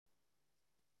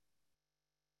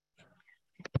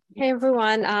Hey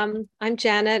everyone, I'm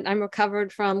Janet. I'm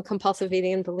recovered from compulsive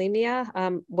eating and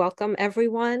bulimia. Welcome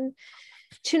everyone.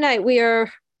 Tonight we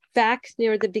are back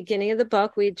near the beginning of the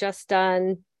book. We just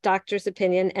done Doctor's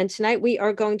Opinion, and tonight we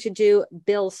are going to do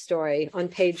Bill's story on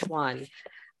page 1.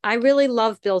 I really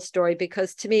love Bill's story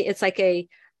because to me it's like a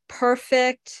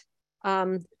perfect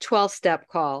 12-step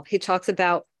call. He talks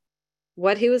about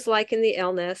what he was like in the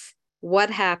illness, what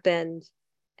happened,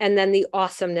 and then the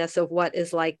awesomeness of what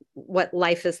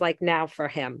life is like now for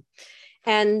him.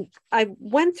 And I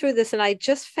went through this and I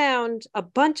just found a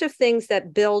bunch of things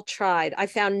that Bill tried. I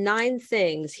found 9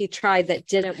 things he tried that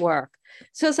didn't work.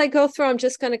 So as I go through, I'm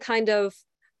just going to kind of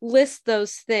list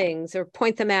those things or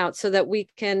point them out so that we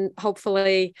can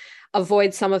hopefully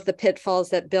avoid some of the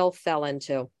pitfalls that Bill fell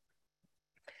into.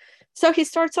 So he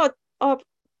starts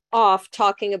off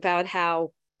talking about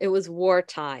how it was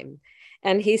wartime.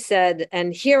 And he said,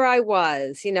 and here I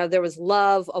was, there was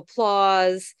love,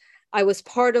 applause. I was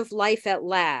part of life at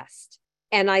last,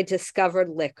 and I discovered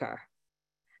liquor.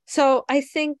 So I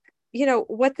think,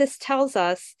 what this tells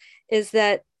us is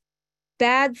that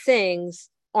bad things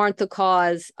aren't the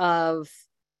cause of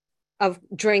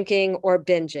drinking or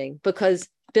binging because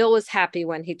Bill was happy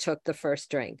when he took the first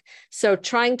drink. So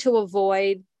trying to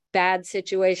avoid bad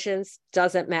situations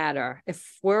doesn't matter.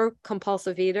 If we're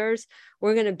compulsive eaters,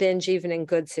 we're going to binge even in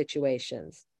good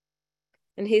situations.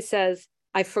 And he says,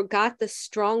 I forgot the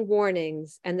strong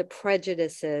warnings and the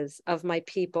prejudices of my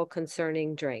people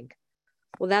concerning drink.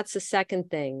 Well, that's the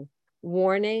second thing.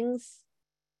 Warnings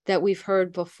that we've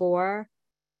heard before,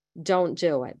 don't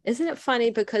do it. Isn't it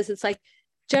funny? Because it's like,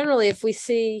 generally, if we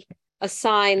see a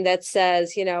sign that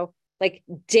says, like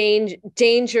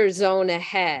danger zone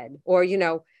ahead,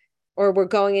 or we're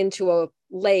going into a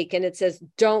lake and it says,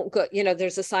 don't go,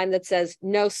 there's a sign that says,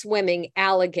 no swimming,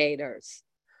 alligators.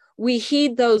 We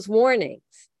heed those warnings,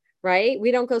 right? We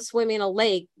don't go swimming in a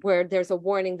lake where there's a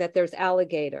warning that there's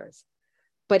alligators.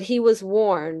 But he was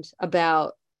warned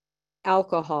about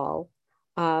alcohol.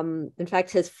 In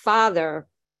fact, his father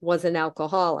was an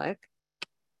alcoholic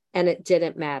and it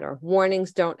didn't matter.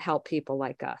 Warnings don't help people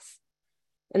like us.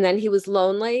 And then he was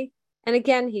lonely. And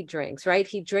again, he drinks, right?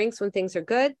 He drinks when things are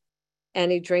good and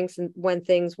he drinks when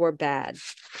things were bad.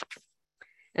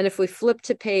 And if we flip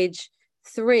to page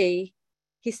 3,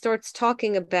 he starts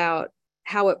talking about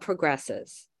how it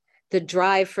progresses. The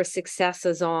drive for success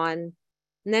is on.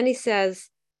 And then he says,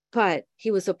 but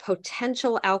he was a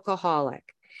potential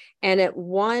alcoholic. And at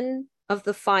one of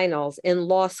the finals in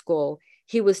law school,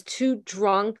 he was too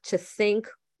drunk to think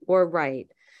or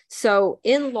write. So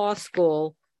in law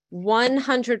school,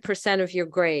 100% of your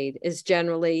grade is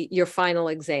generally your final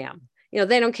exam.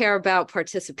 They don't care about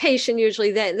participation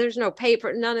usually. There's no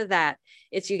paper, none of that.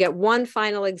 It's you get one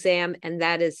final exam and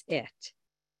that is it.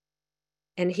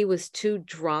 And he was too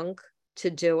drunk to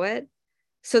do it.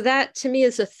 So that to me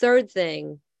is a third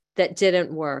thing that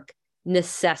didn't work.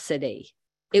 Necessity.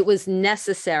 It was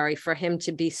necessary for him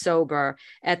to be sober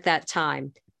at that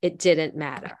time. It didn't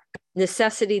matter.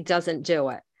 Necessity doesn't do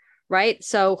it, right?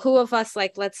 So who of us,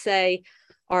 like, let's say,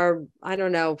 are, I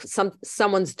don't know,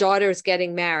 someone's daughter's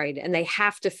getting married and they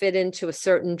have to fit into a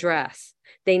certain dress.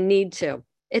 They need to.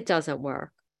 It doesn't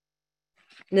work.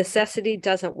 Necessity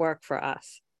doesn't work for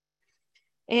us.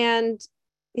 And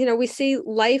we see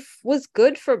life was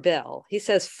good for Bill. He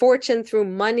says, fortune threw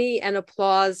money and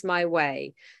applause my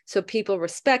way. So people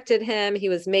respected him. He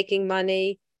was making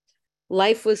money.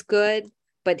 Life was good,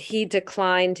 but he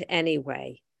declined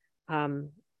anyway.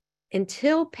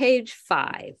 Until page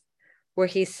 5, where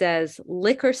he says,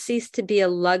 liquor ceased to be a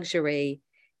luxury.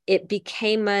 It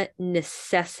became a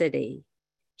necessity.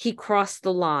 He crossed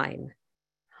the line.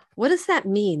 What does that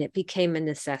mean? It became a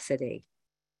necessity.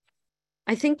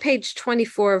 I think page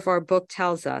 24 of our book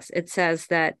tells us, it says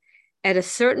that at a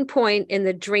certain point in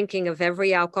the drinking of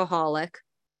every alcoholic,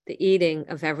 the eating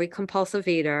of every compulsive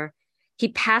eater, he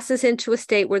passes into a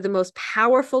state where the most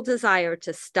powerful desire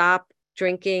to stop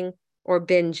drinking or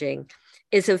binging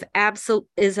is of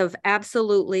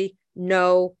absolutely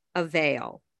no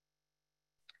avail.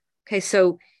 Okay,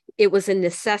 so it was a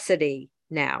necessity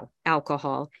now,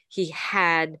 alcohol. He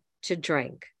had to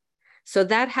drink. So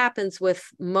that happens with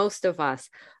most of us.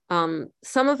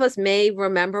 Some of us may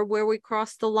remember where we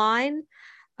crossed the line.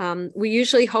 We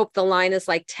usually hope the line is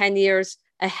like 10 years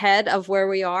ahead of where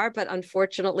we are, but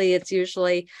unfortunately, it's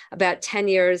usually about 10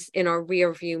 years in our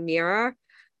rear view mirror.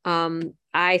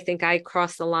 I think I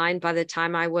crossed the line by the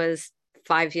time I was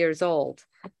 5 years old,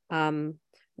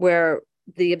 where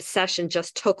the obsession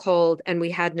just took hold and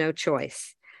we had no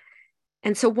choice.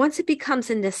 And so once it becomes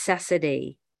a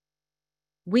necessity,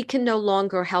 we can no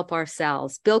longer help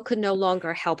ourselves. Bill could no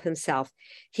longer help himself.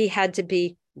 He had to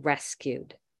be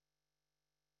rescued.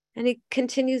 And he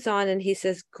continues on and he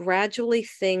says, gradually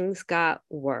things got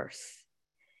worse.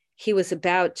 He was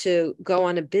about to go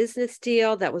on a business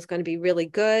deal that was going to be really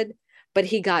good, but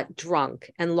he got drunk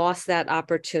and lost that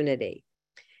opportunity.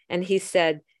 And he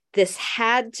said, this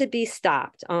had to be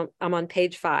stopped. I'm on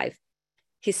page 5.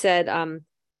 He said,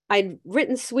 I'd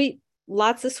written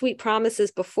lots of sweet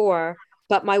promises before,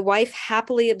 but my wife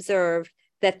happily observed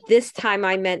that this time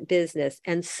I meant business,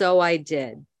 and so I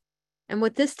did. And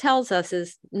what this tells us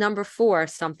is number 4,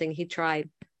 something he tried,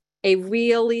 a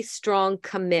really strong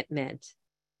commitment.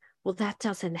 Well, that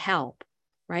doesn't help,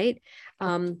 right?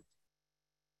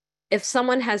 If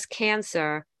someone has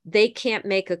cancer, they can't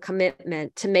make a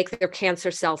commitment to make their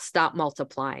cancer cells stop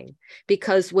multiplying,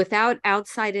 because without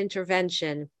outside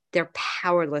intervention, they're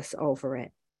powerless over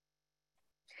it.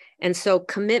 And so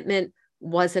commitment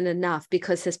wasn't enough,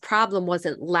 because his problem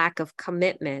wasn't lack of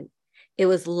commitment. It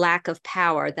was lack of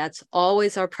power. That's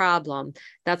always our problem.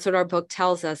 That's what our book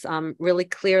tells us really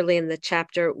clearly in the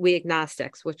chapter, We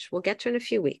Agnostics, which we'll get to in a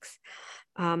few weeks.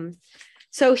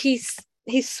 So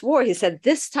he swore, he said,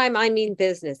 this time I mean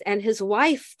business. And his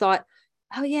wife thought,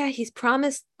 oh yeah, he's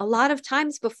promised a lot of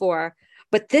times before,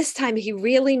 but this time he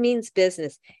really means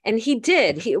business. And he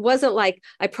did. It wasn't like,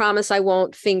 I promise I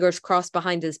won't, fingers crossed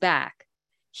behind his back.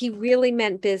 He really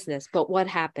meant business. But what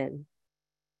happened?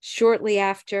 Shortly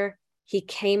after, he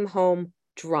came home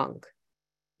drunk.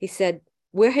 He said,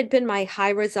 where had been my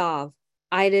high resolve?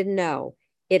 I didn't know.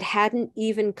 It hadn't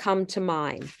even come to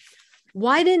mind.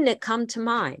 Why didn't it come to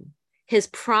mind? His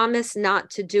promise not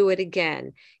to do it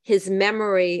again, his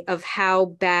memory of how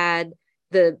bad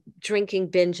the drinking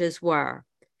binges were.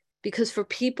 Because for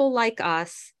people like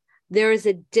us, there is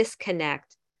a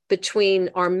disconnect between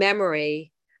our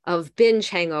memory of binge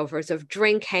hangovers, of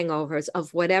drink hangovers,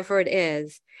 of whatever it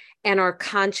is, and our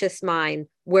conscious mind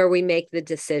where we make the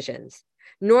decisions.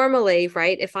 Normally,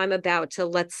 right, if I'm about to,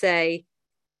 let's say,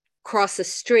 cross a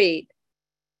street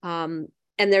and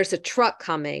there's a truck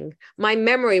coming, my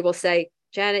memory will say,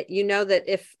 Janet, you know that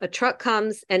if a truck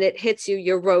comes and it hits you,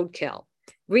 you're roadkill.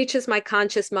 Reaches my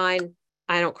conscious mind,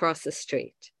 I don't cross the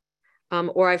street.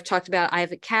 Or I've talked about, I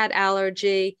have a cat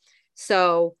allergy.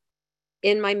 So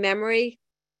in my memory,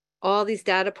 all these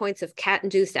data points of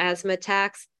cat-induced asthma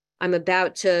attacks, I'm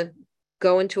about to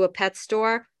go into a pet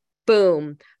store,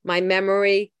 boom, my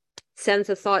memory sends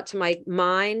a thought to my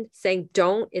mind saying,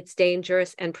 don't, it's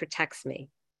dangerous, and protects me.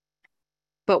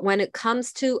 But when it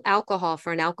comes to alcohol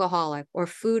for an alcoholic or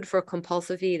food for a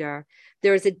compulsive eater,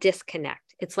 there is a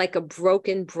disconnect. It's like a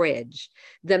broken bridge.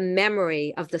 The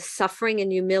memory of the suffering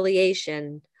and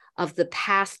humiliation of the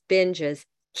past binges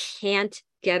can't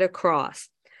get across.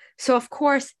 So of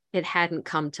course it hadn't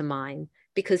come to mind,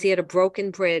 because he had a broken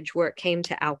bridge where it came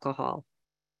to alcohol.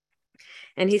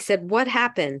 And he said, what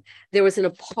happened? There was an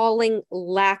appalling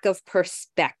lack of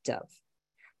perspective,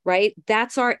 right?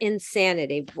 That's our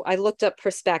insanity. I looked up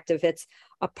perspective. It's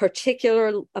a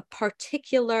particular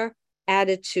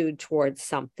attitude towards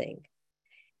something.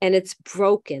 And it's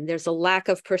broken. There's a lack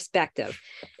of perspective.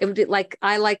 It would be like,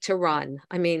 I like to run.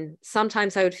 I mean,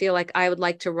 sometimes I would feel like I would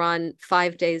like to run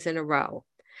 5 days in a row.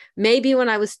 Maybe when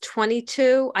I was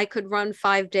 22, I could run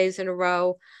 5 days in a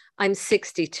row. I'm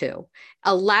 62.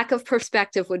 A lack of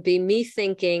perspective would be me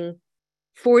thinking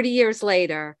 40 years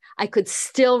later, I could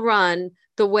still run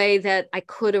the way that I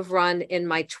could have run in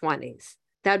my 20s.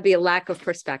 That'd be a lack of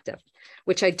perspective,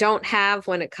 which I don't have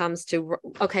when it comes to,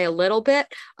 okay, a little bit,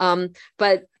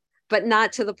 but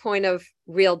not to the point of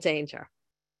real danger.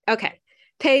 Okay,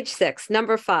 page 6,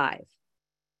 number 5.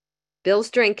 Bill's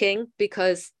drinking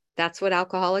because that's what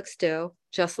alcoholics do,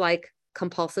 just like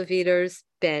compulsive eaters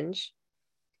binge.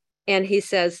 And he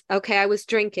says, okay, I was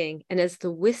drinking. And as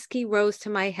the whiskey rose to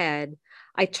my head,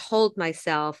 I told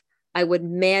myself I would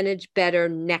manage better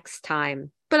next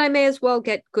time, but I may as well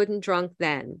get good and drunk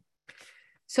then.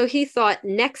 So he thought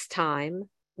next time,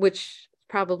 which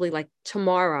probably like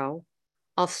tomorrow,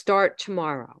 I'll start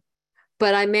tomorrow,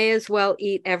 but I may as well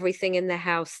eat everything in the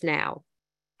house now.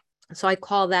 So I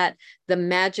call that the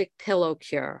magic pillow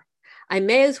cure. I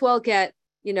may as well get,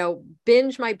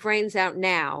 binge my brains out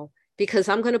now, because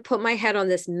I'm going to put my head on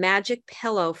this magic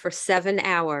pillow for 7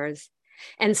 hours.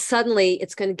 And suddenly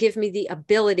it's going to give me the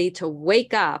ability to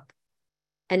wake up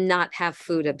and not have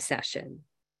food obsession.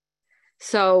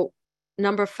 So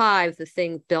number 5, the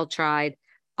thing Bill tried,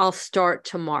 I'll start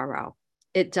tomorrow.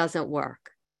 It doesn't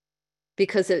work.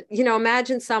 Because,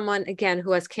 imagine someone, again,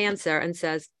 who has cancer and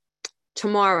says,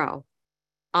 tomorrow,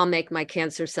 I'll make my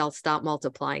cancer cells stop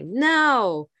multiplying.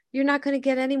 No, You're not going to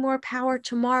get any more power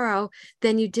tomorrow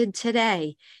than you did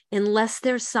today, unless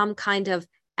there's some kind of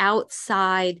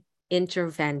outside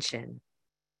intervention.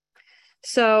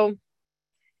 So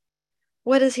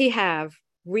what does he have?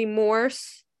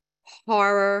 Remorse,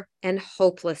 horror, and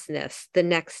hopelessness the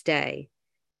next day.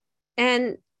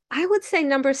 And I would say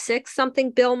number 6,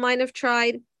 something Bill might have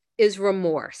tried, is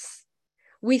remorse.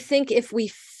 We think if we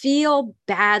feel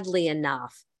badly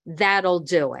enough, that'll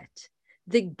do it.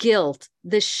 The guilt,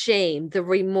 the shame, the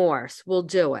remorse will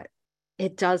do it.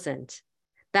 It doesn't.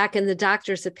 Back in the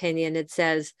doctor's opinion, it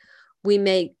says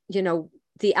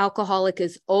the alcoholic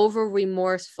is over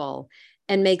remorseful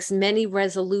and makes many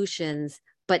resolutions,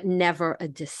 but never a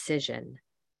decision.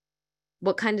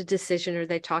 What kind of decision are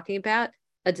they talking about?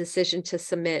 A decision to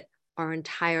submit our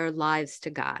entire lives to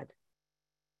God.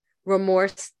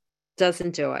 Remorse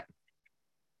doesn't do it.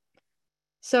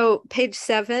 So page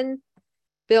 7,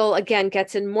 Bill again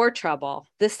gets in more trouble.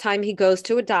 This time he goes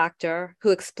to a doctor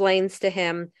who explains to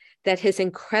him that his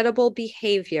incredible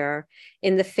behavior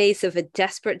in the face of a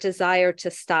desperate desire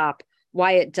to stop,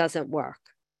 why it doesn't work.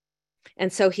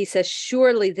 And so he says,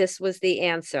 surely this was the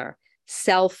answer,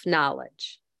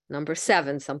 self-knowledge. Number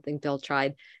 7, something Bill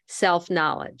tried,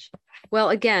 self-knowledge. Well,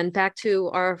 again, back to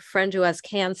our friend who has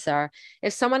cancer.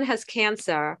 If someone has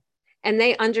cancer and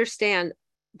they understand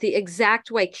the exact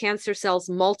way cancer cells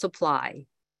multiply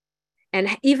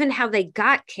and even how they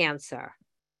got cancer,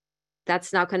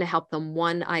 that's not going to help them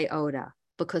one iota,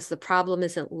 because the problem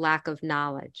isn't lack of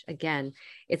knowledge. Again,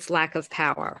 it's lack of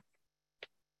power.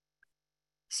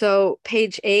 So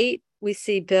page 8, we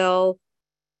see Bill,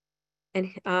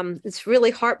 and it's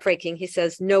really heartbreaking. He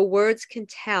says, no words can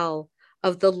tell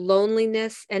of the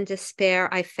loneliness and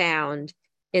despair I found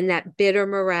in that bitter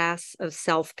morass of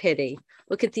self-pity.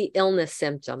 Look at the illness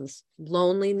symptoms: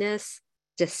 loneliness,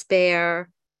 despair,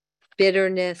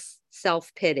 bitterness,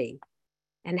 self-pity,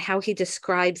 and how he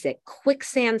describes it.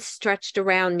 Quicksand stretched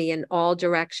around me in all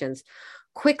directions.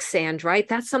 Quicksand, right?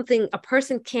 That's something a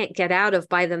person can't get out of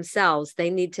by themselves. They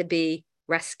need to be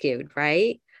rescued,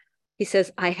 right? He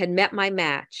says, I had met my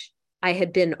match. I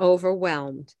had been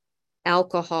overwhelmed.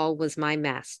 Alcohol was my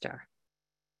master.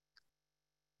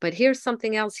 But here's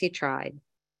something else he tried.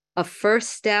 A first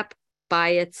step by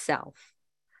itself.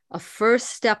 A first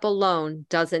step alone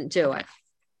doesn't do it.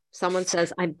 Someone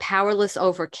says, I'm powerless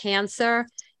over cancer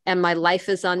and my life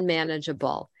is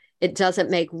unmanageable. It doesn't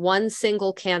make one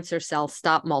single cancer cell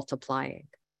stop multiplying.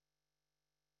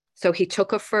 So he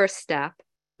took a first step.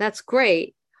 That's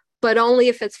great, but only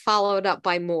if it's followed up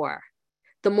by more.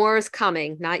 The more is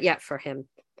coming, not yet for him.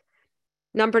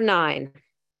 Number 9,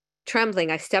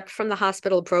 trembling, I stepped from the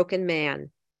hospital, a broken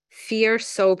man. Fear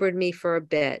sobered me for a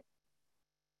bit.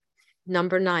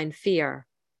 Number 9, fear.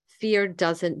 Fear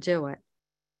doesn't do it,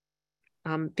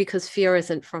 because fear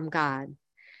isn't from God.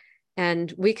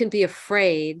 And we can be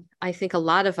afraid. I think a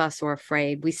lot of us are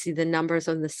afraid. We see the numbers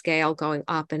on the scale going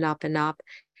up and up and up,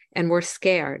 and we're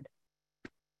scared.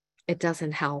 It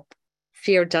doesn't help.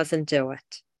 Fear doesn't do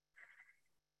it.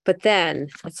 But then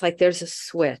it's like there's a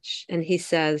switch, and he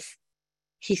says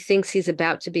he thinks he's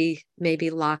about to be maybe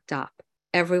locked up.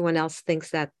 Everyone else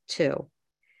thinks that too.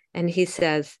 And he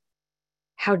says,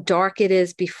 how dark it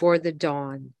is before the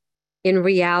dawn. In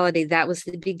reality, that was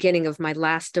the beginning of my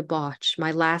last debauch,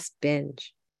 my last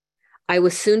binge. I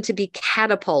was soon to be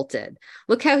catapulted.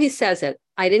 Look how he says it.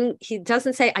 He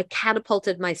doesn't say I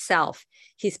catapulted myself.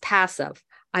 He's passive.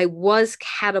 I was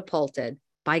catapulted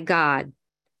by God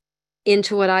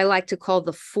into what I like to call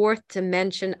the 4th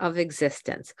dimension of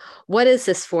existence. What is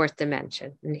this 4th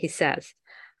dimension? And he says,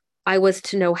 I was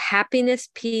to know happiness,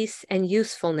 peace, and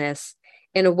usefulness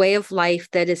in a way of life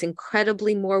that is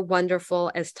incredibly more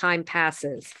wonderful as time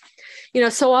passes.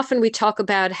 So often we talk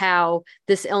about how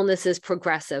this illness is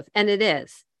progressive, and it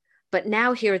is. But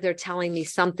now here they're telling me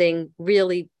something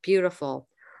really beautiful.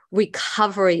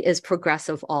 Recovery is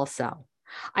progressive also.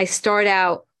 I start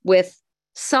out with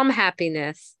some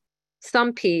happiness,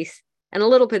 some peace, and a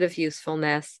little bit of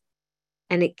usefulness,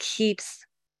 and it keeps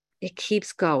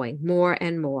going more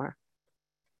and more.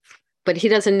 But he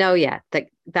doesn't know yet that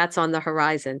that's on the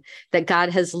horizon, that God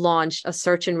has launched a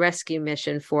search and rescue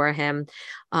mission for him,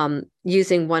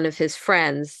 using one of his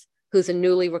friends who's a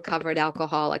newly recovered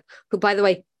alcoholic, who, by the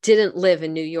way, didn't live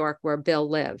in New York where Bill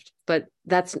lived. But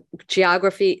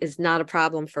geography is not a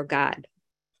problem for God.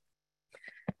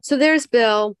 So there's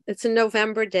Bill. It's a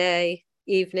November day,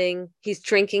 evening. He's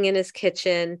drinking in his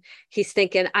kitchen. He's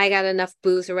thinking, I got enough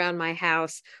booze around my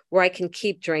house where I can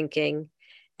keep drinking.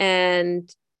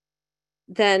 And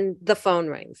then the phone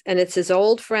rings, and it's his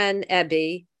old friend,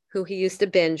 Ebby, who he used to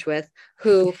binge with,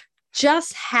 who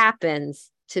just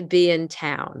happens to be in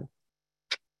town.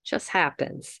 Just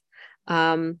happens.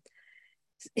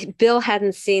 Bill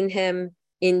hadn't seen him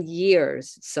in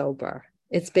years sober.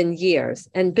 It's been years.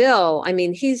 And Bill, I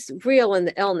mean, he's real in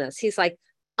the illness. He's like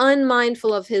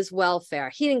unmindful of his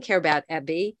welfare. He didn't care about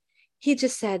Ebby. He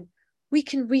just said, we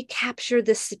can recapture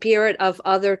the spirit of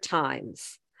other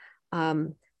times.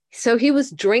 So he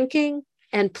was drinking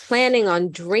and planning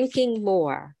on drinking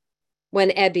more when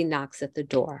Ebby knocks at the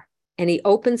door. And he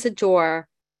opens the door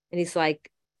and he's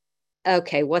like,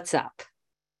 okay, what's up?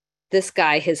 This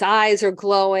guy, his eyes are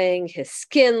glowing, his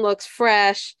skin looks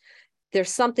fresh.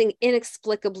 There's something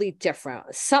inexplicably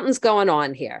different. Something's going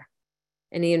on here.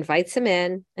 And he invites him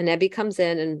in, and Ebby comes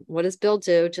in. And what does Bill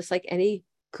do? Just like any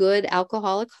good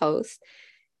alcoholic host,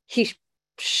 he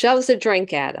shoves a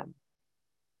drink at him.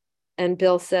 And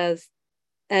Bill says,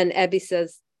 and Ebby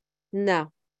says,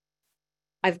 no,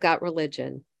 I've got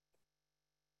religion.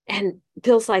 And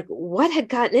Bill's like, what had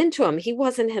gotten into him? He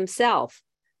wasn't himself.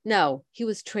 No, he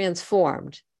was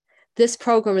transformed. This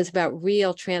program is about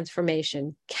real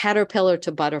transformation, caterpillar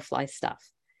to butterfly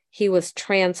stuff. He was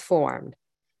transformed.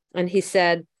 And he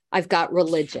said, I've got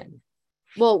religion.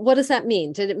 Well, what does that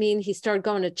mean? Did it mean he started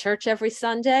going to church every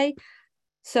Sunday?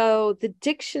 So the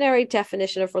dictionary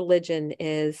definition of religion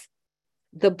is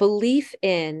the belief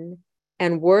in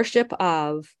and worship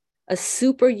of a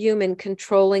superhuman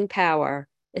controlling power,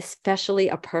 especially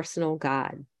a personal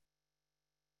God.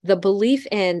 The belief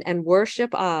in and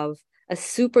worship of a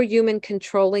superhuman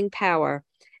controlling power,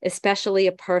 especially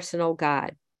a personal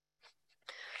God.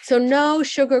 So no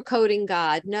sugarcoating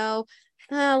God. No,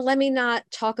 let me not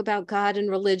talk about God and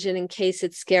religion in case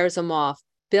it scares him off.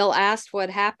 Bill asked what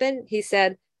happened. He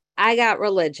said, I got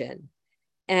religion.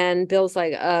 And Bill's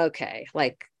like, okay,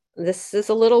 like this is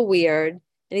a little weird.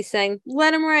 And he's saying,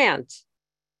 let him rant.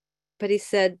 But he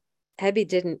said, Ebby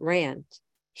didn't rant.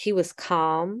 He was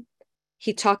calm.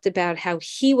 He talked about how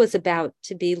he was about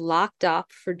to be locked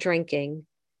up for drinking.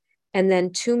 And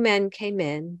then two men came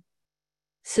in,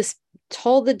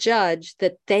 told the judge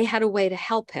that they had a way to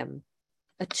help him,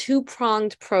 a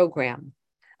two-pronged program,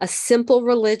 a simple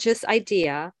religious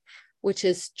idea, which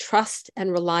is trust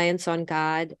and reliance on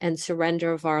God and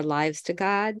surrender of our lives to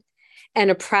God,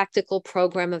 and a practical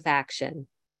program of action,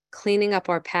 cleaning up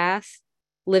our past,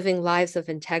 living lives of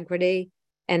integrity,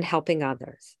 and helping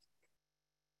others.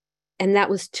 And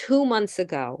that was 2 months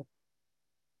ago.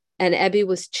 And Ebby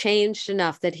was changed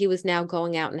enough that he was now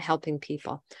going out and helping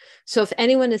people. So if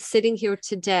anyone is sitting here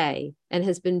today and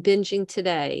has been binging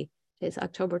today, it's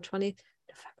October 20th,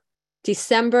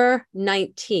 December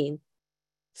 19th,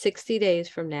 60 days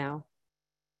from now,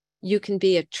 you can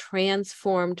be a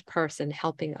transformed person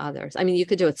helping others. I mean, you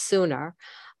could do it sooner,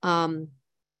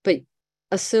 but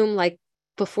assume like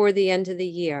before the end of the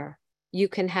year, you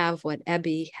can have what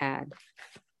Ebby had.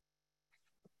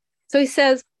 So he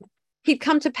says, he'd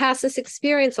come to pass this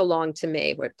experience along to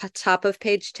me. We're at top of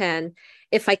page 10,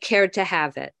 if I cared to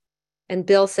have it. And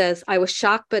Bill says, I was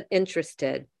shocked but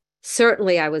interested.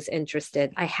 Certainly I was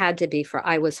interested. I had to be, for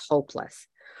I was hopeless.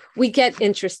 We get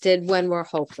interested when we're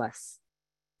hopeless.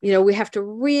 You know, we have to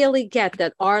really get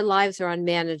that our lives are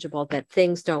unmanageable, that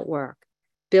things don't work.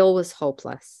 Bill was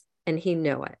hopeless, and he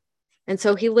knew it. And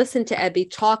so he listened to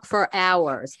Ebby talk for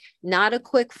hours, not a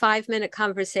quick 5-minute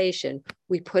conversation.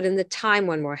 We put in the time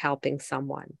when we're helping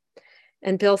someone.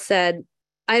 And Bill said,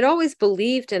 I'd always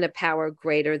believed in a power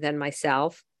greater than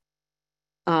myself.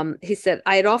 He said,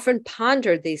 I had often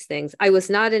pondered these things. I was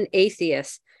not an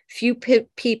atheist. Few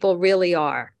people really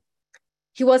are.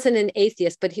 He wasn't an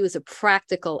atheist, but he was a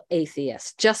practical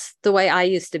atheist, just the way I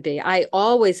used to be. I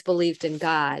always believed in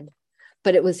God,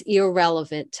 but it was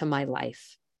irrelevant to my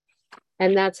life.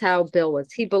 And that's how Bill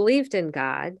was. He believed in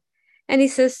God. And he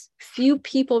says, few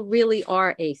people really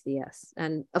are atheists.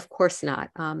 And of course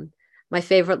not. My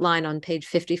favorite line on page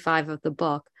 55 of the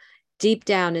book, deep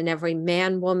down in every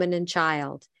man, woman, and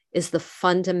child is the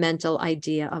fundamental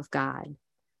idea of God,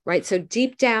 right? So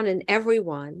deep down in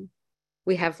everyone,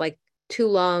 we have like 2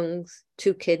 lungs,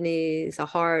 2 kidneys, a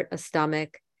heart, a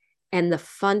stomach, and the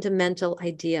fundamental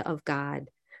idea of God.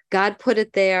 God put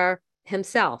it there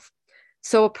himself.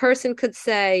 So a person could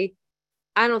say,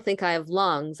 I don't think I have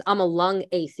lungs. I'm a lung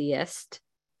atheist.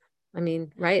 I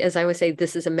mean, right? As I always say,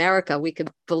 this is America. We could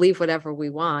believe whatever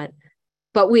we want,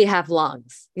 but we have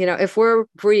lungs. You know, if we're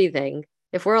breathing,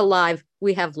 if we're alive,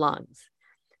 we have lungs.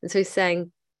 And so he's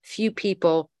saying few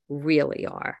people really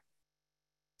are.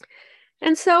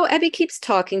 And so Ebby keeps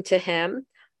talking to him.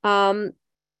 And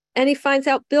he finds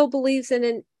out Bill believes in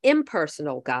an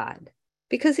impersonal God,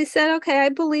 because he said, okay, I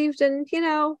believed in, you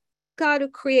know, God who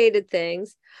created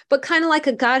things, but kind of like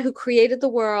a God who created the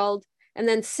world and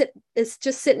then is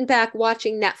just sitting back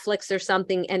watching Netflix or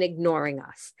something and ignoring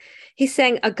us. He's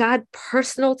saying a God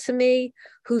personal to me,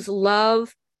 whose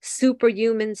love,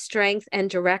 superhuman strength, and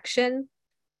direction.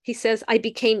 He says, I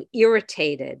became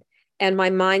irritated and my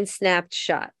mind snapped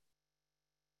shut.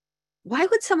 Why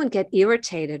would someone get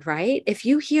irritated, right? If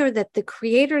you hear that the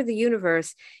creator of the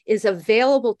universe is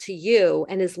available to you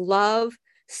and his love,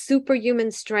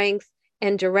 superhuman strength,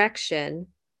 and direction,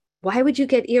 why would you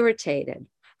get irritated?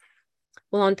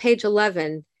 Well, on page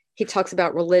 11, he talks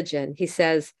about religion. He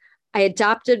says, I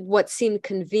adopted what seemed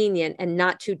convenient and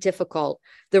not too difficult.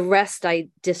 The rest I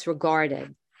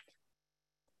disregarded.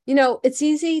 You know, it's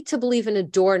easy to believe in a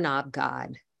doorknob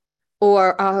God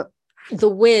or the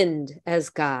wind as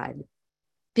God,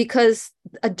 because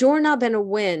a doorknob and a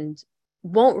wind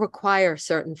won't require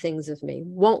certain things of me,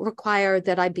 won't require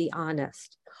that I be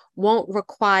honest, won't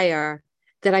require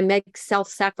that I make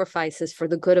self-sacrifices for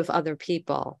the good of other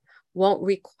people, won't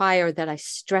require that I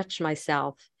stretch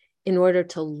myself in order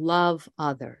to love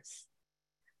others.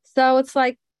 So it's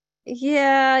like,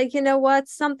 yeah, you know what?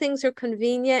 Some things are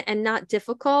convenient and not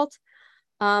difficult.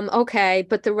 Okay,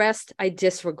 but the rest I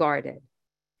disregarded.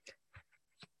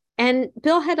 And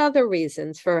Bill had other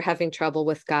reasons for having trouble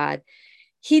with God.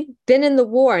 He'd been in the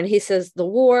war, and he says the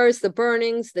wars, the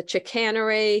burnings, the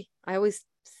chicanery. I always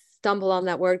stumble on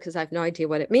that word because I have no idea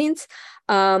what it means.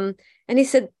 And he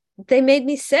said, they made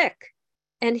me sick.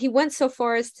 And he went so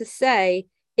far as to say,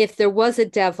 if there was a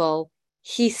devil,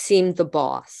 he seemed the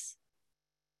boss.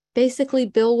 Basically,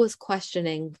 Bill was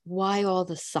questioning why all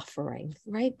the suffering,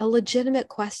 right? A legitimate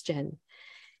question.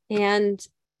 And,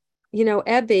 you know,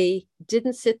 Ebby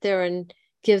didn't sit there and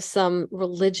give some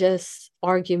religious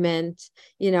argument,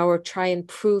 you know, or try and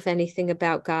prove anything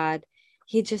about God.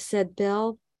 He just said,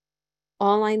 Bill,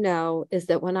 all I know is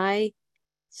that when I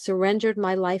surrendered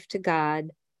my life to God,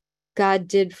 God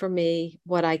did for me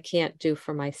what I can't do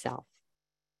for myself.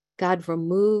 God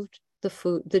removed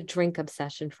the drink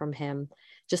obsession from him,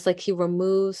 just like he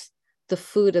removes the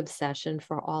food obsession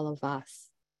for all of us.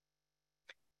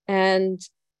 And,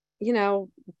 you know,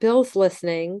 Bill's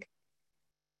listening.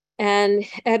 And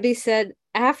Ebby said,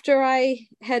 after I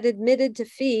had admitted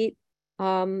defeat,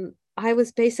 I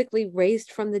was basically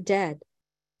raised from the dead,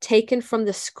 taken from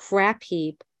the scrap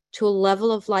heap to a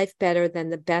level of life better than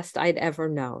the best I'd ever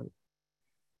known.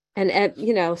 And,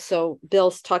 you know, so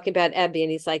Bill's talking about Ebby, and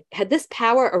he's like, had this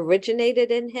power originated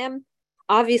in him?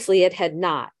 Obviously, it had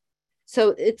not. So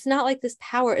it's not like this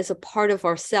power is a part of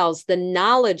ourselves. The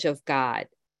knowledge of God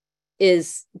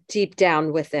is deep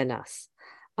down within us.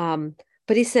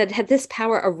 But he said, had this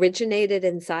power originated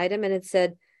inside him? And it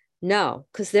said, no,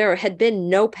 because there had been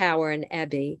no power in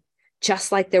Ebby,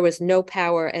 just like there was no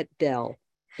power in Bill.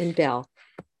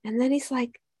 And then he's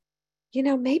like, you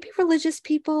know, maybe religious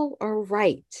people are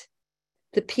right.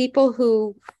 The people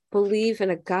who believe in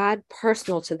a God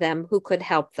personal to them who could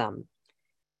help them.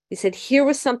 He said, here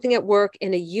was something at work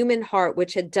in a human heart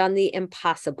which had done the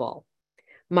impossible.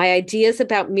 My ideas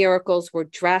about miracles were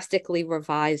drastically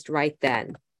revised right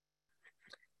then.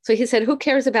 So he said, who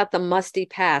cares about the musty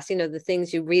past? You know, the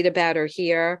things you read about or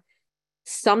hear.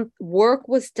 Some work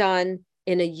was done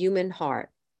in a human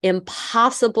heart,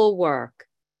 impossible work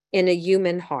in a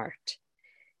human heart.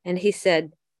 And he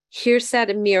said, here sat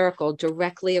a miracle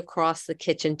directly across the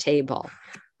kitchen table,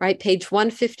 right? Page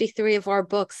 153 of our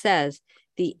book says,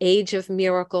 the age of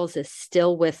miracles is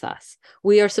still with us.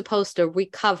 We are supposed to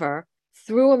recover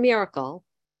through a miracle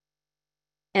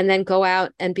and then go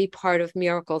out and be part of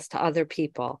miracles to other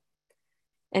people.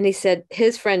 And he said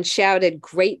his friend shouted,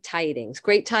 great tidings.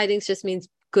 Great tidings just means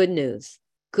good news.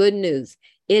 Good news.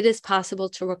 It is possible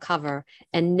to recover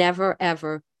and never,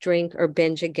 ever drink or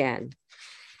binge again.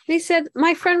 And he said,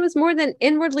 my friend was more than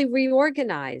inwardly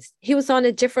reorganized. He was on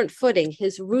a different footing.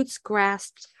 His roots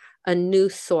grasped a new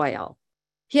soil.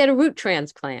 He had a root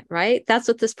transplant, right? That's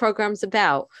what this program's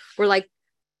about. We're like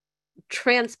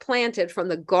transplanted from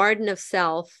the garden of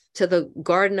self to the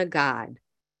garden of God.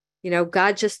 You know,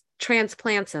 God just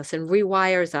transplants us and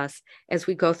rewires us as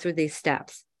we go through these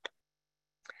steps.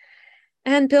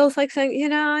 And Bill's like saying, you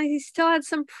know, he still had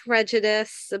some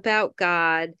prejudice about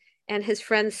God. And his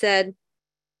friend said,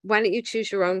 why don't you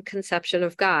choose your own conception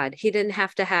of God? He didn't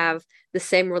have to have the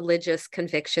same religious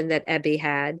conviction that Ebby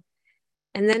had.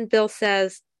 And then Bill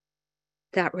says,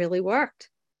 that really worked.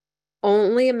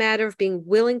 Only a matter of being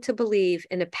willing to believe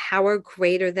in a power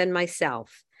greater than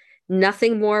myself.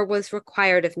 Nothing more was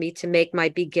required of me to make my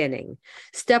beginning.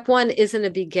 Step one isn't a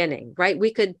beginning, right?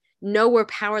 We could know we're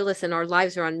powerless and our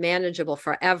lives are unmanageable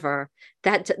forever.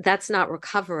 That's not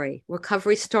recovery.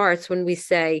 Recovery starts when we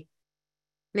say,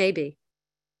 maybe.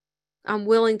 I'm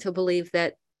willing to believe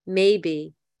that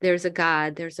maybe there's a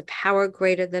God, there's a power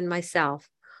greater than myself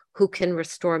who can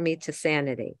restore me to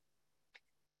sanity.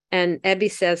 And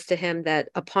Ebby says to him that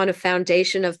upon a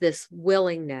foundation of this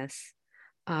willingness,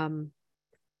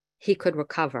 he could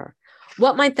recover.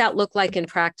 What might that look like in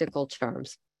practical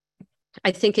terms?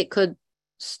 I think it could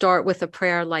start with a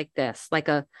prayer like this, like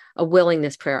a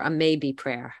willingness prayer, a maybe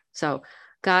prayer. So,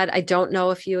 God, I don't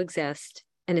know if you exist.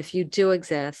 And if you do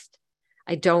exist,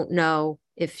 I don't know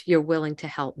if you're willing to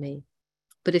help me.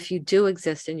 But if you do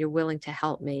exist and you're willing to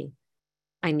help me,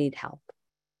 I need help.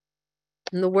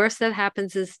 And the worst that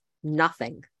happens is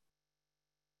nothing.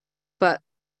 But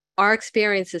our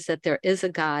experience is that there is a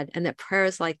God, and that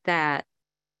prayers like that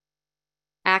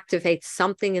activate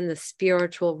something in the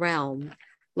spiritual realm,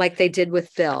 like they did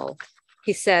with Bill.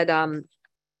 He said,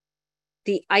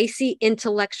 the icy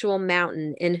intellectual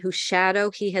mountain in whose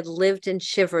shadow he had lived and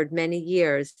shivered many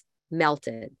years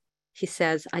melted. He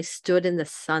says, I stood in the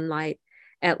sunlight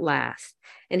at last.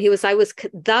 And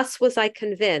thus was I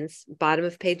convinced, bottom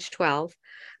of page 12,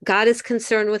 God is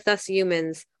concerned with us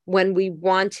humans when we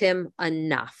want him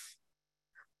enough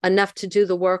to do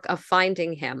the work of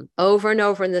finding him. Over and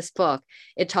over in this book,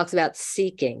 it talks about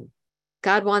seeking.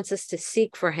 God wants us to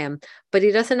seek for him, but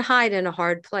he doesn't hide in a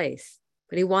hard place,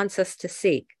 but he wants us to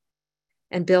seek.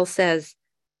 And Bill says,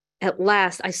 at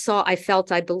last I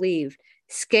felt, I believed.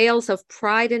 Scales of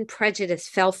pride and prejudice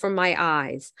fell from my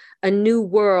eyes. A new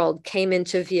world came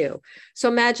into view. So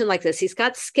imagine like this. He's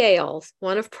got scales,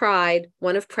 one of pride,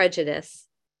 one of prejudice.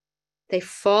 They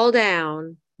fall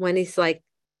down when he's like,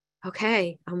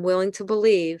 okay, I'm willing to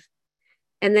believe.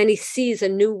 And then he sees a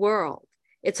new world.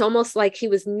 It's almost like he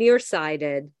was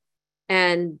nearsighted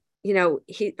and,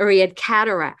 he had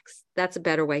cataracts. That's a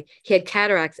better way. He had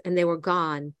cataracts and they were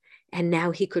gone. And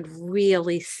now he could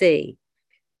really see.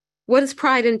 What is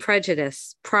pride and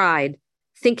prejudice? Pride,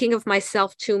 thinking of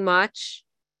myself too much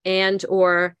and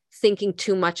or thinking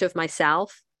too much of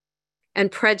myself.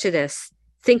 And prejudice,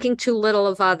 thinking too little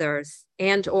of others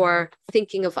and or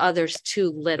thinking of others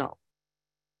too little.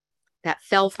 That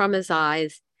fell from his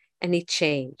eyes and he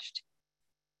changed.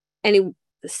 And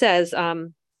he says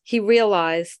he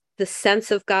realized the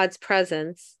sense of God's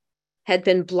presence had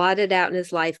been blotted out in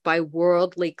his life by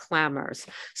worldly clamors.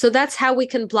 So that's how we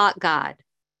can blot God.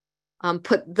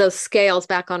 Put those scales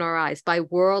back on our eyes by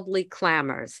worldly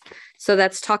clamors. So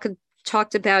that's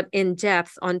talked about in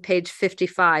depth on page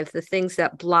 55, the things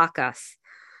that block us.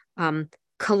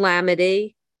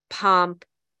 Calamity, pomp,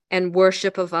 and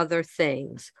worship of other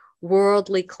things.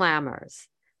 Worldly clamors.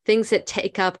 Things that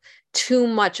take up too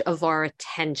much of our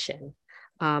attention.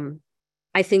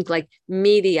 I think like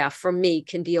media for me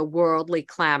can be a worldly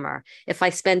clamor. If I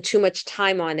spend too much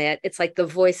time on it, it's like the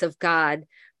voice of God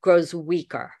grows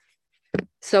weaker.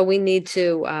 So we need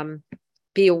to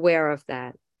be aware of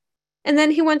that. And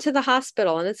then he went to the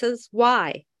hospital and it says,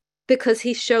 why? Because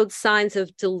he showed signs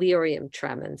of delirium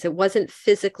tremens. It wasn't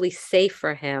physically safe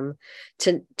for him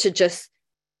to just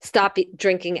stop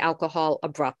drinking alcohol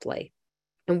abruptly.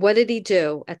 And what did he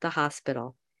do at the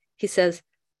hospital? He says,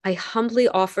 I humbly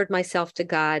offered myself to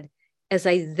God as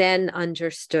I then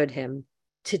understood him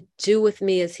to do with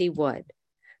me as he would.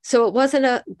 So it wasn't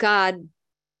a God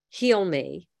heal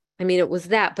me. I mean, it was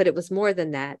that, but it was more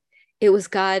than that. It was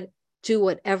God, do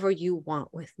whatever you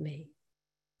want with me.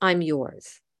 I'm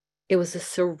yours. It was a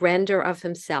surrender of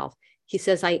himself. He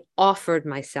says, I offered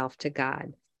myself to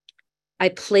God. I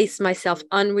placed myself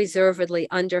unreservedly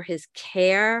under his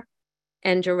care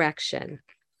and direction.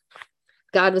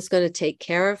 God was going to take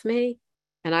care of me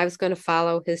and I was going to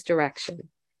follow his direction.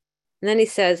 And then he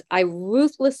says, I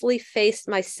ruthlessly faced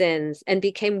my sins and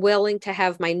became willing to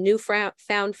have my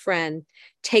newfound friend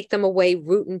take them away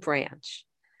root and branch.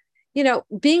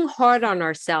 Being hard on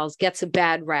ourselves gets a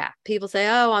bad rap. People say,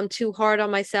 oh, I'm too hard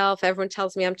on myself. Everyone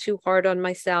tells me I'm too hard on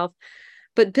myself.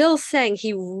 But Bill's saying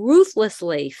he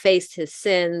ruthlessly faced his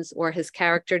sins or his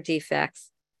character defects,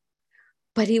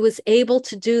 but he was able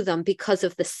to do them because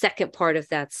of the second part of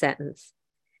that sentence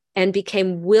and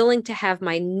became willing to have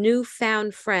my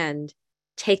newfound friend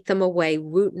take them away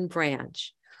root and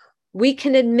branch. We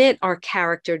can admit our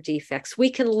character defects. We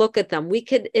can look at them. We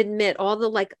can admit all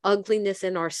the ugliness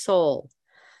in our soul,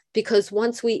 because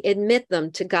once we admit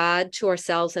them to God, to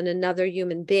ourselves, and another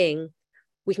human being,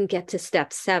 we can get to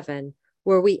step 7,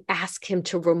 where we ask him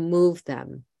to remove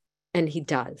them, and he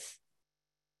does.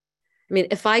 I mean,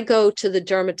 if I go to the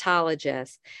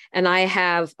dermatologist and I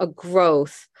have a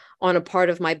growth on a part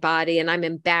of my body and I'm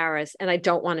embarrassed and I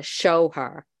don't want to show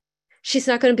her, she's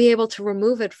not going to be able to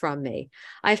remove it from me.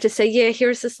 I have to say, yeah,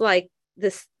 here's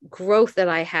this growth that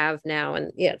I have now.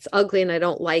 And yeah, it's ugly and I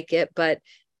don't like it, but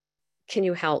can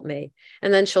you help me?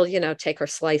 And then she'll, take her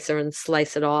slicer and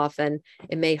slice it off, and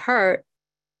it may hurt,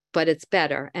 but it's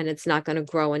better, and it's not going to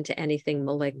grow into anything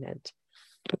malignant.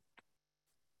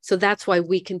 So that's why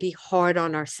we can be hard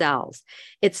on ourselves.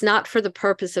 It's not for the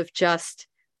purpose of just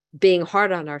being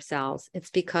hard on ourselves.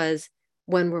 It's because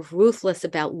when we're ruthless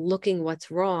about looking what's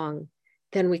wrong,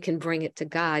 then we can bring it to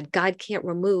God. God can't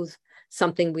remove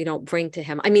something we don't bring to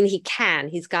him. I mean, he can.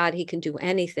 He's God. He can do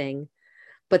anything.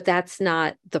 But that's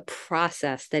not the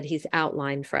process that he's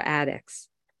outlined for addicts.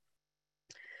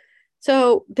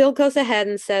 So Bill goes ahead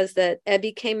and says that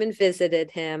Ebby came and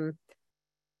visited him,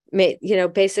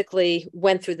 basically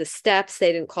went through the steps.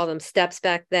 They didn't call them steps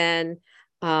back then.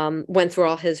 Went through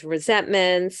all his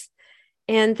resentments.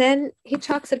 And then he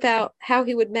talks about how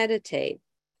he would meditate.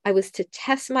 I was to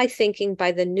test my thinking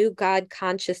by the new God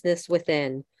consciousness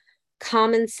within.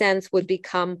 Common sense would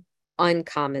become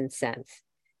uncommon sense.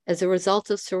 As a result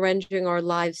of surrendering our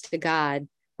lives to God,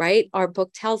 right? Our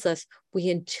book tells us we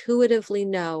intuitively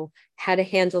know how to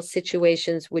handle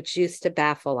situations which used to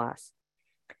baffle us.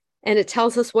 And it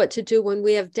tells us what to do when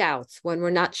we have doubts, when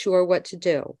we're not sure what to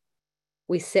do.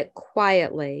 We sit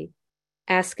quietly,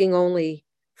 asking only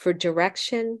for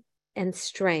direction and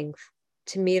strength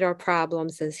to meet our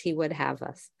problems as he would have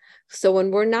us. So when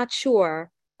we're not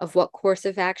sure of what course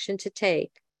of action to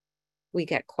take, we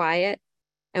get quiet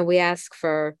and we ask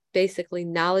for basically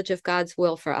knowledge of God's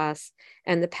will for us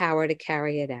and the power to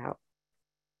carry it out.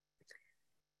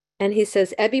 And he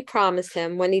says, Ebby promised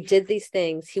him when he did these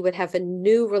things, he would have a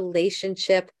new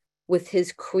relationship with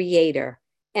his creator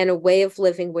and a way of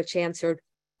living which answered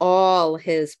all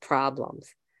his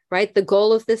problems, right? The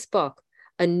goal of this book,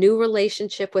 a new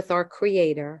relationship with our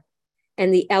creator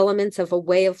and the elements of a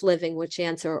way of living which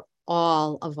answer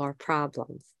all of our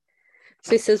problems.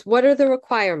 So he says, what are the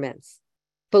requirements?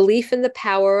 Belief in the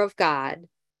power of God.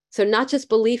 So not just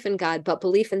belief in God, but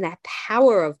belief in that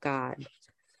power of God,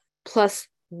 plus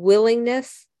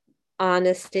willingness,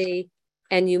 honesty,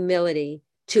 and humility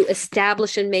to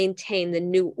establish and maintain the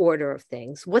new order of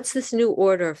things. What's this new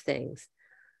order of things?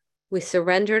 We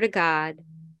surrender to God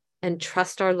and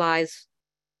trust our lives,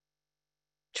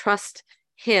 trust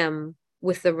him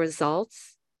with the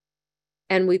results,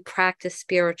 and we practice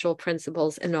spiritual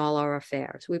principles in all our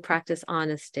affairs. We practice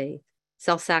honesty,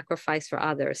 self-sacrifice for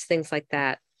others, things like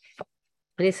that.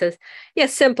 And he says, yeah,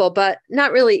 simple, but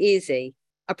not really easy.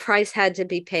 A price had to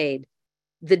be paid.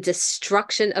 The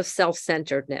destruction of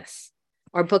self-centeredness.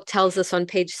 Our book tells us on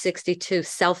page 62,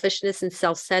 selfishness and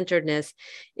self-centeredness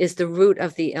is the root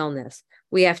of the illness.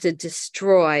 We have to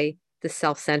destroy the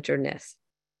self-centeredness.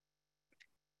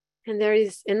 And there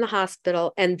he's in the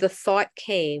hospital, and the thought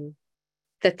came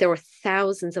that there were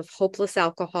thousands of hopeless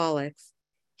alcoholics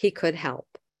he could help.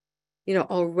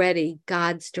 Already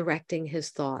God's directing his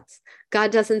thoughts.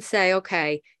 God doesn't say,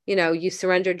 okay, you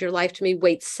surrendered your life to me,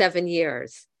 wait 7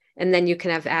 years, and then you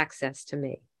can have access to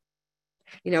me.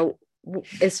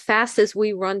 As fast as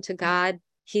we run to God,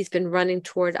 he's been running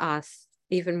toward us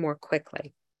even more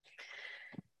quickly.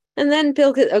 And then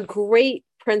Bill, a great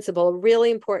principle, a really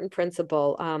important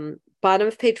principle. Bottom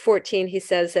of page 14, he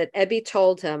says that Ebby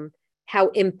told him how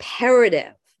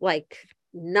imperative, like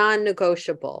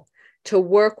non-negotiable, to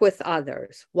work with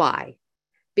others. Why?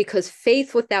 Because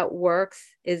faith without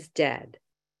works is dead.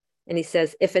 And he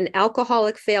says, if an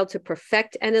alcoholic failed to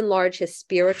perfect and enlarge his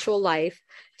spiritual life,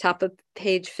 top of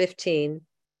page 15,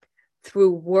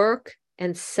 through work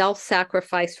and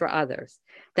self-sacrifice for others,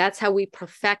 that's how we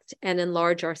perfect and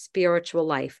enlarge our spiritual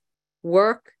life.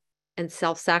 Work and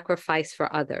self-sacrifice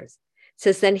for others. It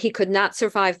says, then he could not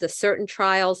survive the certain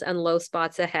trials and low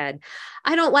spots ahead.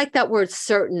 I don't like that word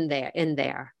certain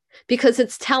there, because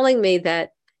it's telling me that,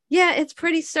 yeah, it's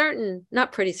pretty certain,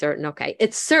 not pretty certain. Okay.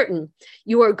 It's certain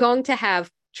you are going to have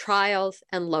trials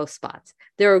and low spots.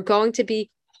 There are going to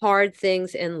be hard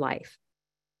things in life,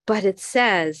 but it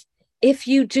says, if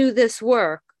you do this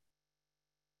work,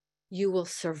 you will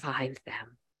survive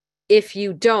them. If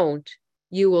you don't,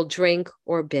 you will drink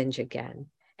or binge again.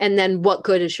 And then what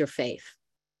good is your faith?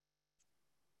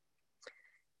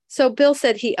 So Bill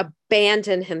said he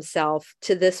abandoned himself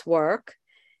to this work.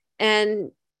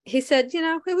 And he said,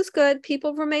 it was good.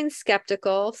 People remain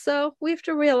skeptical. So we have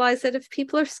to realize that if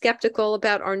people are skeptical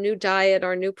about our new diet,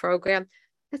 our new program,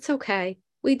 it's okay.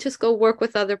 We just go work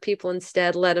with other people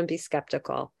instead. Let them be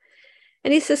skeptical.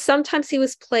 And he says sometimes he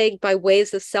was plagued by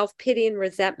waves of self-pity and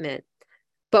resentment.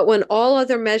 But when all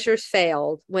other measures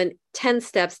failed, when 10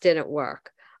 steps didn't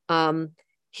work,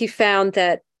 he found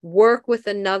that work with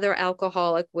another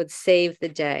alcoholic would save the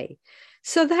day.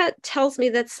 So that tells me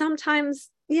that sometimes,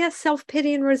 yes,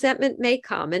 self-pity and resentment may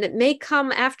come, and it may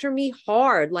come after me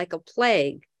hard, like a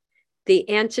plague. The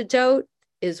antidote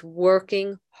is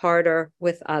working harder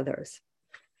with others.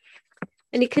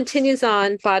 And he continues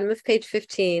on, bottom of page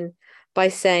 15, by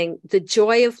saying, the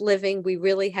joy of living we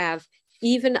really have,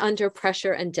 even under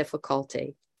pressure and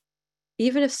difficulty.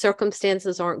 Even if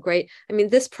circumstances aren't great. I mean,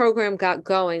 this program got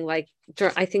going, like,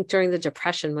 I think during the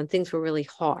Depression, when things were really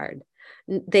hard.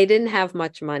 They didn't have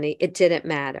much money. It didn't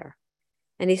matter.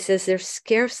 And he says, there's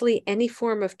scarcely any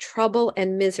form of trouble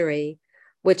and misery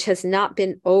which has not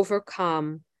been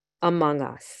overcome among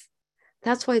us.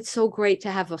 That's why it's so great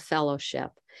to have a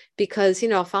fellowship. Because,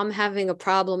 if I'm having a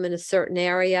problem in a certain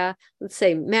area, let's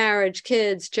say marriage,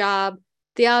 kids, job,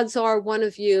 the odds are one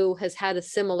of you has had a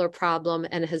similar problem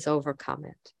and has overcome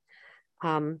it.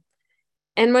 And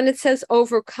when it says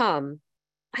overcome,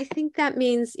 I think that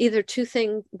means either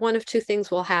one of two things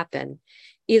will happen.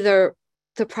 Either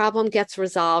the problem gets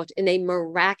resolved in a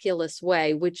miraculous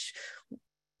way, which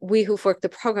we who've worked the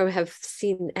program have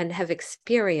seen and have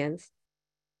experienced,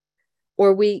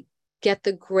 or we get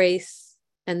the grace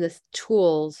and the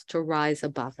tools to rise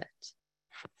above it.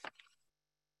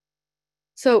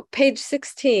 So page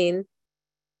 16,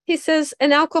 he says,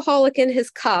 an alcoholic in his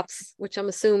cups, which I'm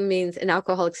assuming means an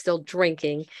alcoholic still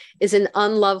drinking, is an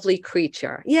unlovely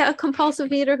creature. Yeah, a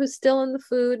compulsive eater who's still in the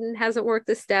food and hasn't worked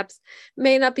the steps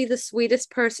may not be the sweetest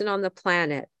person on the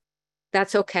planet.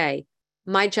 That's okay.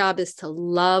 My job is to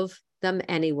love them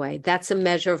anyway. That's a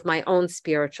measure of my own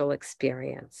spiritual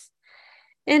experience.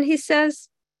 And he says,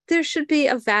 there should be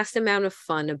a vast amount of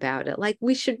fun about it. Like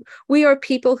we are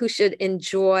people who should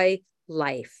enjoy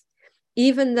life.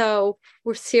 Even though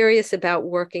we're serious about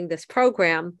working this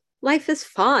program, life is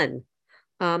fun.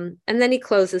 And then he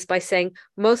closes by saying,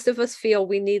 most of us feel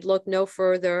we need look no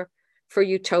further for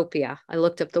utopia. I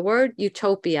looked up the word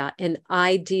utopia, an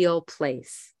ideal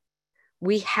place.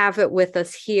 We have it with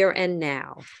us here and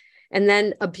now. And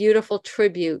then a beautiful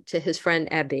tribute to his friend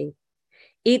Ebby.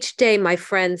 Each day, my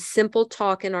friend's simple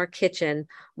talk in our kitchen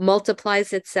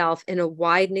multiplies itself in a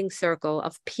widening circle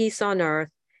of peace on earth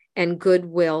and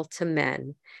goodwill to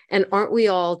men. And aren't we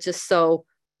all just so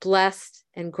blessed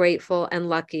and grateful and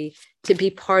lucky to be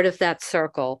part of that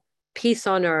circle, peace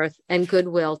on earth and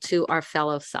goodwill to our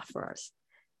fellow sufferers?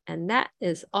 And that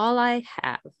is all I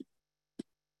have.